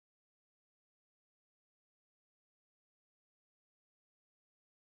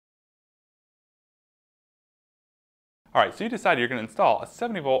Alright, so you decided you're going to install a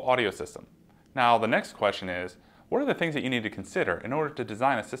 70-volt audio system. Now the next question is, what are the things that you need to consider in order to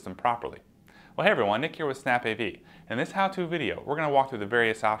design a system properly? Well, hey everyone, Nick here with Snap AV. In this how-to video, we're going to walk through the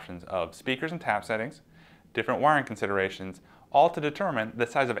various options of speakers and tap settings, different wiring considerations, all to determine the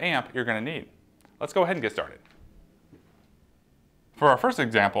size of amp you're going to need. Let's go ahead and get started. For our first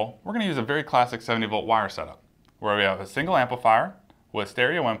example, we're going to use a very classic 70-volt wire setup, where we have a single amplifier with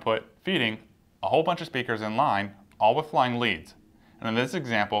stereo input feeding a whole bunch of speakers in line, all with flying leads. And in this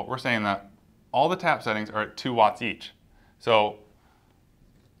example, we're saying that all the tap settings are at 2 watts each. So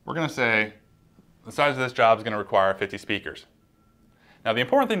we're going to say the size of this job is going to require 50 speakers. Now the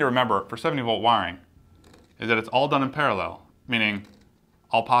important thing to remember for 70-volt wiring is that it's all done in parallel, meaning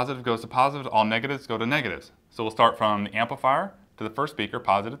all positive goes to positive, all negatives go to negatives. So we'll start from the amplifier to the first speaker,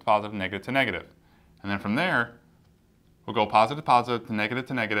 positive to positive, negative to negative. And then from there, we'll go positive to positive to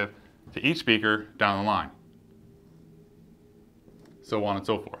negative to each speaker down the line. So on and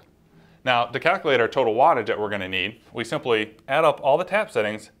so forth. Now, to calculate our total wattage that we're going to need, we simply add up all the tap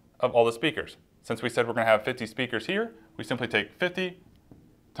settings of all the speakers. Since we said we're going to have 50 speakers here, we simply take 50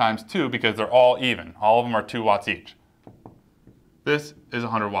 times 2 because they're all even. All of them are 2 watts each. This is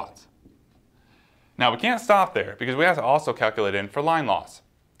 100 watts. Now, we can't stop there because we have to also calculate in for line loss.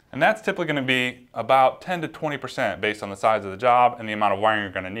 And that's typically going to be about 10 to 20% based on the size of the job and the amount of wiring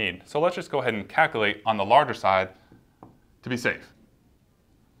you're going to need. So let's just go ahead and calculate on the larger side to be safe.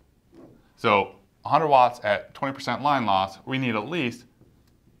 So 100 watts at 20% line loss, we need at least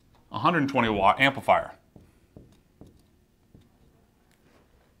a 120 watt amplifier.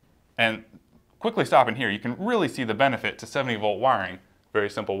 And quickly stopping here, you can really see the benefit to 70-volt wiring.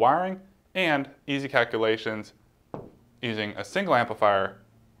 Very simple wiring and easy calculations using a single amplifier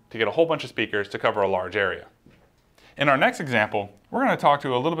to get a whole bunch of speakers to cover a large area. In our next example, we're going to talk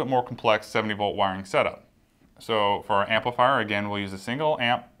to a little bit more complex 70-volt wiring setup. So for our amplifier, again, we'll use a single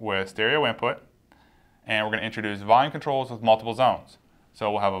amp with stereo input, and we're going to introduce volume controls with multiple zones. So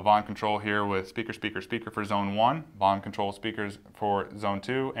we'll have a volume control here with speaker, speaker, speaker for zone 1, volume control speakers for zone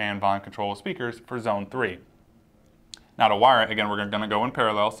 2, and volume control speakers for zone 3. Now to wire it, again, we're going to go in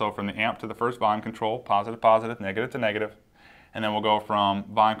parallel, so from the amp to the first volume control, positive, positive, negative to negative, and then we'll go from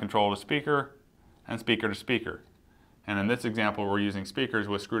volume control to speaker and speaker to speaker. And in this example, we're using speakers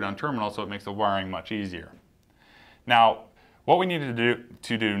with screw-down terminals, so it makes the wiring much easier. Now, what we need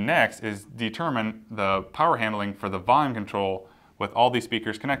to do next is determine the power handling for the volume control with all these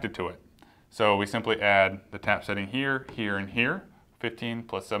speakers connected to it. So we simply add the tap setting here, here, and here. 15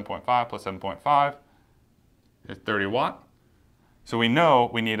 plus 7.5 plus 7.5 is 30 watt. So we know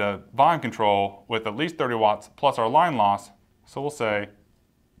we need a volume control with at least 30 watts plus our line loss. So we'll say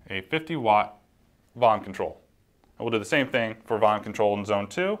a 50 watt volume control. And we'll do the same thing for volume control in zone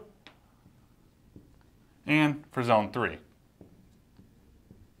 2 and for zone 3.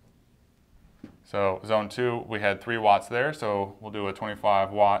 So zone 2, we had 3 watts there, so we'll do a 25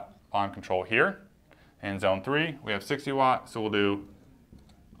 watt volume control here. In zone 3, we have 60 watts, so we'll do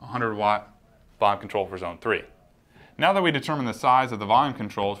 100 watt volume control for zone 3. Now that we determine the size of the volume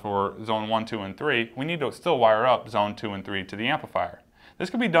controls for zone 1, 2, and 3, we need to still wire up zone 2 and 3 to the amplifier.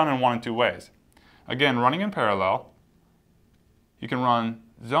 This can be done in one of two ways. Again, running in parallel, you can run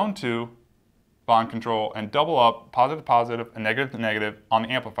zone 2 volume control and double up positive to positive and negative to negative on the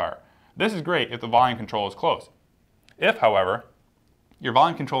amplifier. This is great if the volume control is close. If, however, your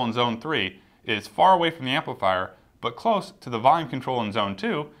volume control in zone 3 is far away from the amplifier but close to the volume control in zone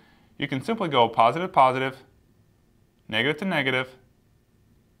 2, you can simply go positive to positive, negative to negative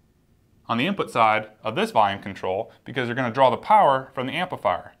on the input side of this volume control because you're going to draw the power from the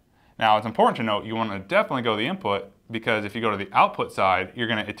amplifier. Now it's important to note you want to definitely go to the input because if you go to the output side, you're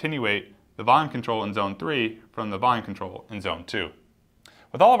going to attenuate the volume control in zone 3 from the volume control in zone 2.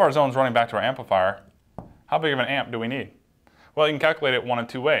 With all of our zones running back to our amplifier, how big of an amp do we need? Well, you can calculate it one of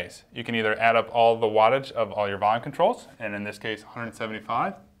two ways. You can either add up all the wattage of all your volume controls, and in this case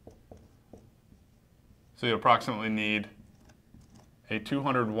 175. So you approximately need a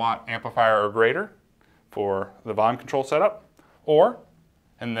 200 watt amplifier or greater for the volume control setup. Or,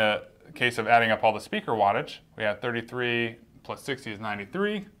 in the case of adding up all the speaker wattage, we have 33 plus 60 is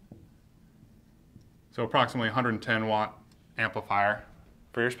 93. So approximately 110 watt amplifier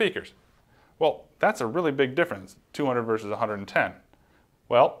for your speakers. Well, that's a really big difference, 200 versus 110.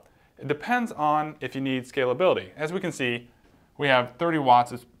 Well, it depends on if you need scalability. As we can see, we have 30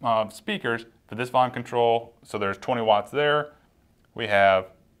 watts of speakers for this volume control, so there's 20 watts there. We have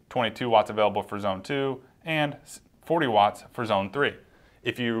 22 watts available for zone 2 and 40 watts for zone 3.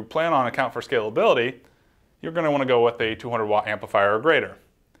 If you plan on account for scalability, you're going to want to go with a 200 watt amplifier or greater.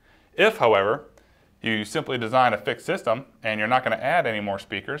 If, however, you simply design a fixed system and you're not going to add any more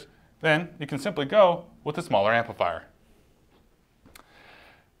speakers, then you can simply go with a smaller amplifier.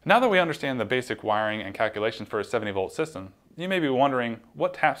 Now that we understand the basic wiring and calculations for a 70-volt system, you may be wondering,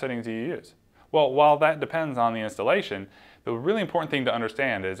 what tap settings do you use? Well, while that depends on the installation, the really important thing to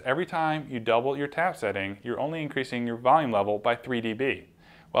understand is every time you double your tap setting, you're only increasing your volume level by 3 dB.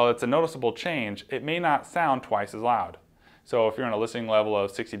 While it's a noticeable change, it may not sound twice as loud. So if you're on a listening level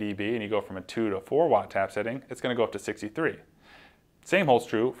of 60 dB and you go from a 2 to 4 watt tap setting, it's going to go up to 63. Same holds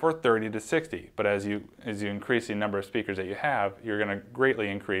true for 30 to 60, but as you increase the number of speakers that you have, you're going to greatly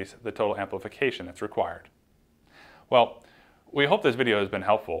increase the total amplification that's required. Well, we hope this video has been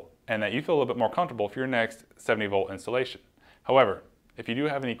helpful and that you feel a little bit more comfortable for your next 70-volt installation. However, if you do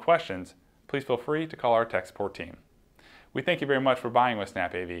have any questions, please feel free to call our tech support team. We thank you very much for buying with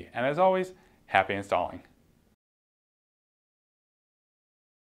Snap AV, and as always, happy installing.